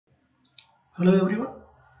Hello everyone.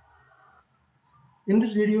 In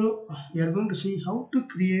this video, we are going to see how to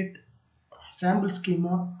create sample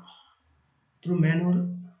schema through manual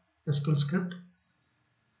SQL script.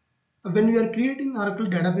 When we are creating Oracle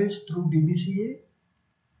database through DBCA,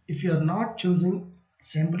 if you are not choosing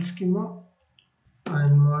sample schema, I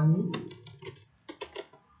am on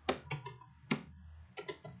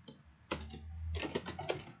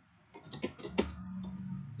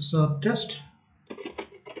test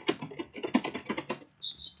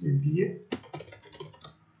DBA.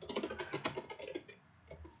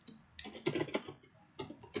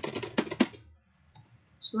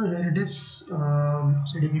 So here it is,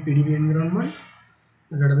 CDB PDB environment.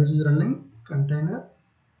 The database is running, container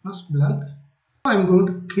plus plug. I am going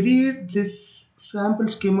to create this sample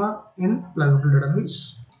schema in pluggable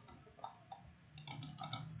database.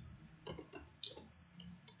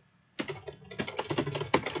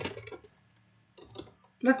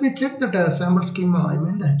 Let me check that sample schema, I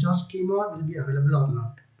mean the HR schema will be available or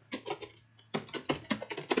not.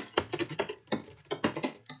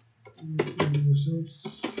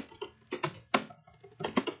 Users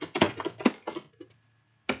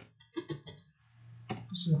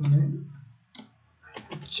username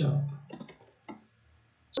HR.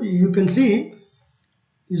 So you can see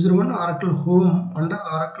user one Oracle home, under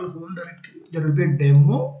Oracle home directory there will be a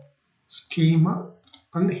demo, schema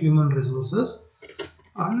and human resources.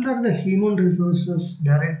 Under the human resources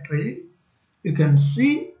directory you can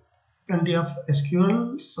see plenty of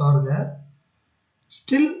SQLs are there.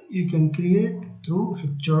 Still you can create through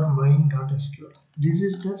hrmain.sql. This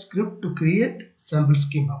is the script to create sample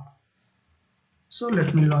schema. So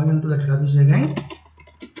let me log into the database again.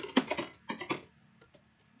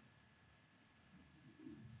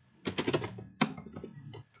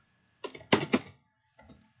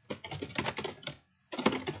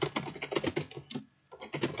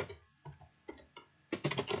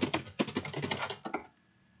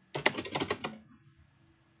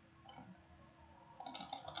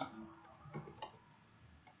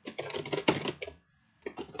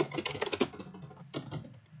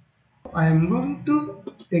 I am going to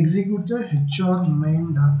execute the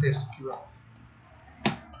hrmain.sql.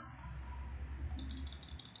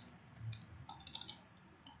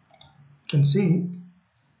 You can see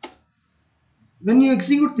when you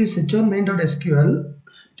execute this hrmain.sql,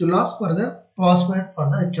 it will ask for the password for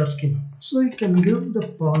the HR schema. So you can give the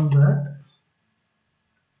password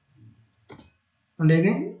and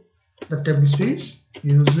again the table space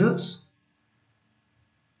users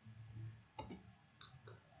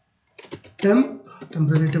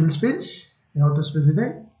temporary table space. You have to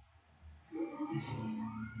specify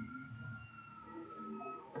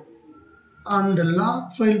and the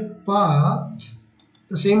log file path,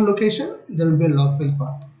 the same location there will be a log file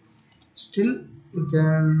path. Still you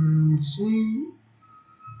can see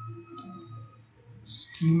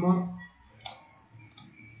schema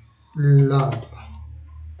log.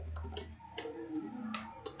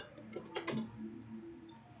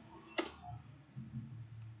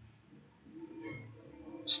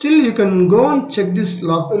 Still you can go and check this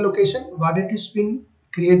log file location, what it is been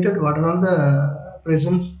created, what are all the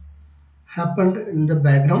presence happened in the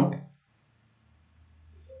background.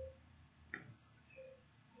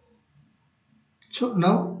 So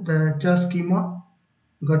now the HR schema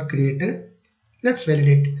got created. Let's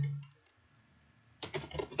validate it.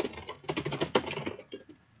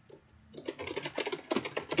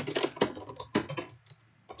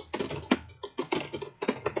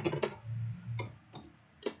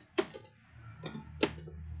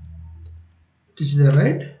 This is the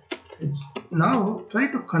right. Now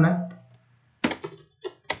try to connect.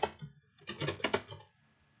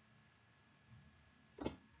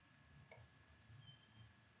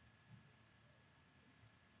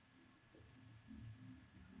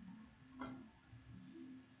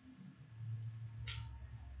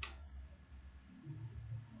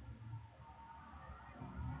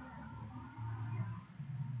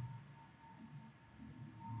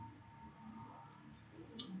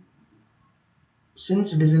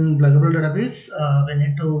 Since it is in pluggable database, we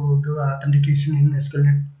need to do authentication in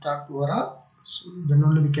SQLnet.ora, so then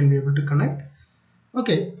only we can be able to connect.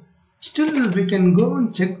 Okay, still we can go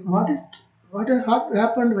and check what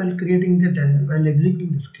happened while creating the while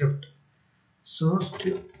executing the script. So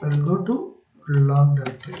still I will go to log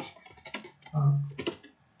directory.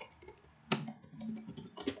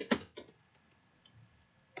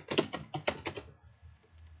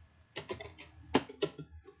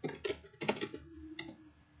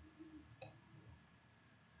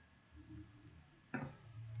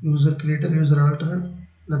 User creator, user alter,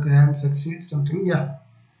 the grand succeed something, yeah.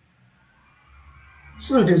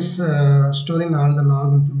 So it is storing all the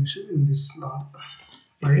log information in this log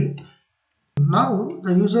file. Now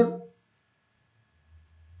the user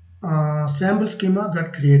sample schema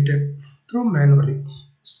got created through manually.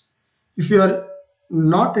 If you are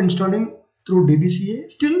not installing through DBCA,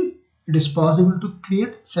 still it is possible to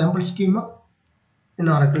create sample schema in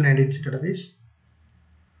Oracle 19c database.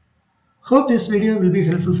 Hope this video will be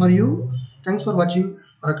helpful for you. Thanks for watching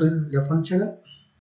Oracle F1 channel.